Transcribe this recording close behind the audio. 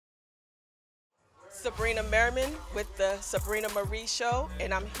Sabrina Merriman with the Sabrina Marie Show,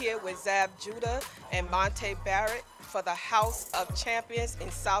 and I'm here with Zab Judah and Monte Barrett for the House of Champions in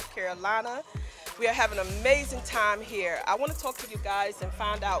South Carolina. We are having an amazing time here. I want to talk to you guys and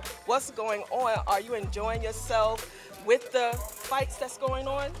find out what's going on. Are you enjoying yourself with the fights that's going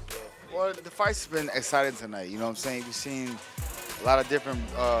on? Well, the fight's been exciting tonight, you know what I'm saying? We've seen a lot of different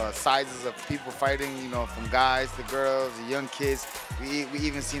sizes of people fighting, you know, from guys to girls, to young kids. We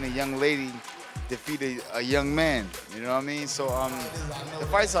even seen a young lady defeat a young man, you know what I mean? So the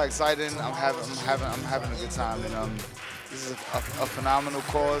fights are exciting. I'm having a good time, and this is a phenomenal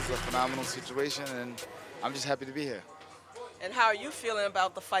cause, a phenomenal situation, and I'm just happy to be here. And how are you feeling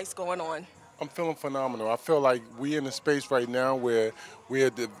about the fights going on? I'm feeling phenomenal. I feel like we're in a space right now where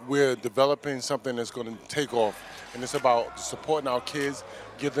we're developing something that's going to take off, and it's about supporting our kids,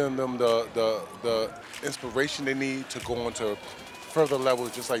 giving them the inspiration they need to go on to further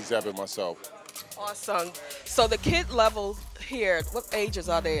levels, just like Zab and myself. Awesome. So the kid level here, what ages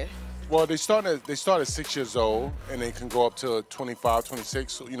are they? Well, they start at 6 years old, and they can go up to 25,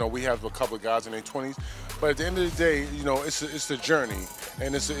 26. So, you know, we have a couple of guys in their 20s. But at the end of the day, you know, it's the journey,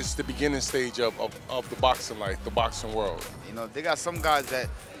 and it's the beginning stage of the boxing life, the boxing world. You know, they got some guys that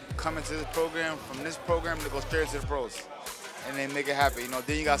come into this program, from this program, they go straight to the pros, and they make it happen. You know,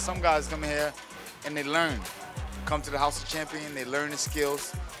 then you got some guys come here, and they learn. Come to the House of Champions, they learn the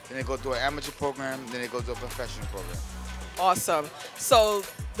skills, then they go through an amateur program, then they go to a professional program. Awesome. So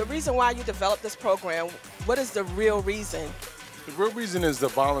the reason why you developed this program, what is the real reason? The real reason is the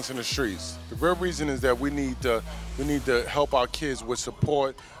violence in the streets. The real reason is that we need to help our kids with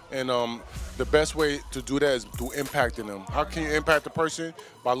support, and the best way to do that is through impacting them. How can you impact a person?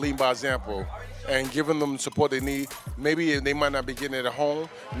 By leading by example and giving them the support they need. Maybe they might not be getting it at home.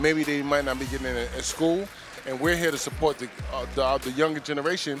 Maybe they might not be getting it at school. And we're here to support the younger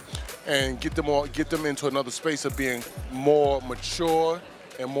generation and get them into another space of being more mature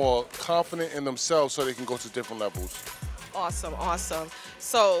and more confident in themselves, so they can go to different levels. Awesome, awesome.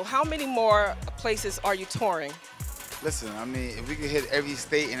 So how many more places are you touring? Listen, I mean, if we could hit every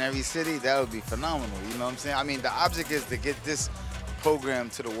state and every city, that would be phenomenal, you know what I'm saying? I mean, the object is to get this program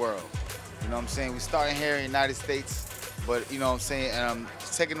to the world, you know what I'm saying? We're starting here in the United States, but, you know what I'm saying,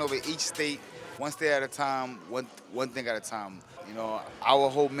 taking over each state, one state at a time, one thing at a time. You know, our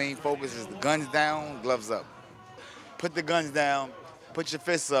whole main focus is the guns down, gloves up. Put the guns down, put your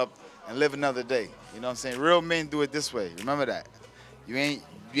fists up, and live another day. You know what I'm saying? Real men do it this way. Remember that. You ain't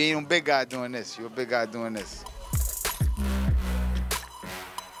no big guy doing this. You're a big guy doing this.